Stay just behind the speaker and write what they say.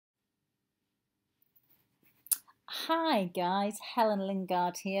Hi guys, Helen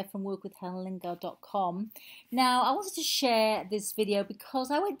Lingard here from workwithhelenlingard.com. Now, I wanted to share this video because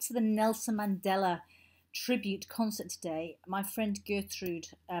I went to the Nelson Mandela tribute concert today. My friend Gertrude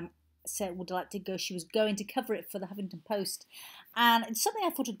said would like to go. She was going to cover it for the Huffington Post, and it's something I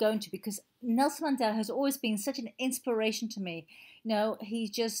thought of going to because Nelson Mandela has always been such an inspiration to me. You know,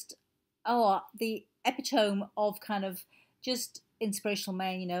 he's just the epitome of kind of just inspirational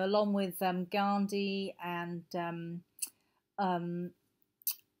man, you know, along with Gandhi and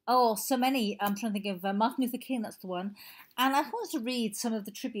so many. I'm trying to think of Martin Luther King, that's the one. And I wanted to read some of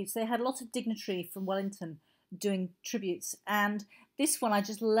the tributes. They had lots of dignitary from Wellington doing tributes, and this one I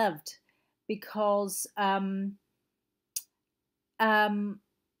just loved because now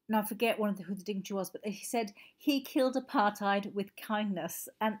I forget who the dignitary was, but he said he killed apartheid with kindness,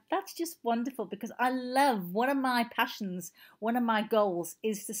 and that's just wonderful because I love, one of my passions, one of my goals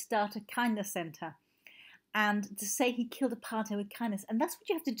is to start a kindness centre, and to say he killed apartheid with kindness, and that's what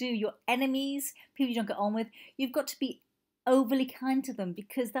you have to do. Your enemies, people you don't get on with, you've got to be overly kind to them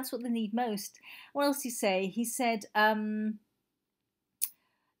because that's what they need most. What else did he say? He said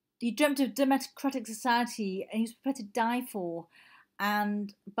he dreamt of a democratic society and he was prepared to die for.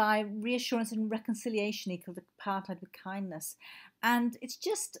 And by reassurance and reconciliation, he killed apartheid with kindness. And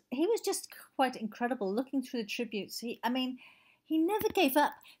he was just quite incredible. Looking through the tributes, he never gave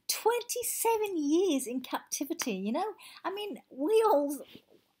up. 27 years in captivity, you know?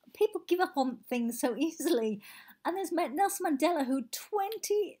 People give up on things so easily. And there's Nelson Mandela, who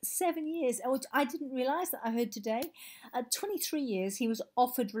 27 years, which I didn't realise that I heard today. At 23 years, he was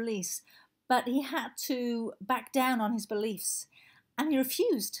offered release, but he had to back down on his beliefs. And he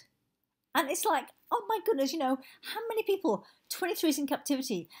refused. And it's like, oh my goodness, you know, how many people, 23 years in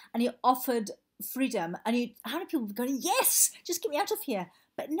captivity, and he offered freedom, and how many people were going, yes, just get me out of here.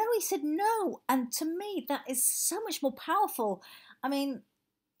 But no, he said no. And to me, that is so much more powerful. I mean,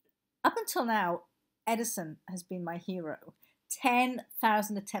 up until now, Edison has been my hero.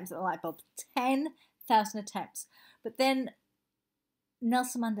 10,000 attempts at the light bulb. 10,000 attempts. But then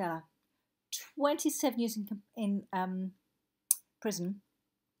Nelson Mandela, 27 years in prison.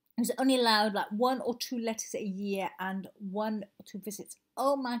 He was only allowed like 1 or 2 letters a year and 1 or 2 visits.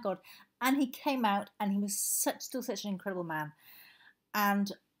 Oh my God. And he came out and he was still such an incredible man.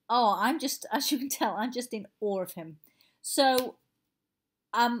 And I'm just, as you can tell, I'm just in awe of him. So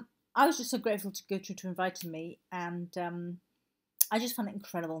I was just so grateful to Gertrude to invite me, and I just found it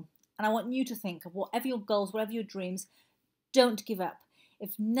incredible. And I want you to think of whatever your goals, whatever your dreams, don't give up.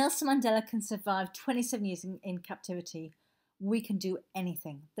 If Nelson Mandela can survive 27 years in captivity, we can do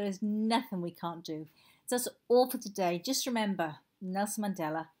anything. There is nothing we can't do. So that's all for today. Just remember, Nelson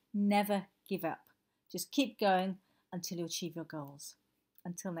Mandela, never give up. Just keep going until you achieve your goals.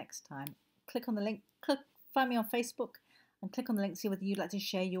 Until next time, click on the link, find me on Facebook, and click on the link to see whether you'd like to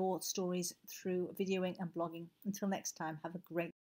share your stories through videoing and blogging. Until next time, have a great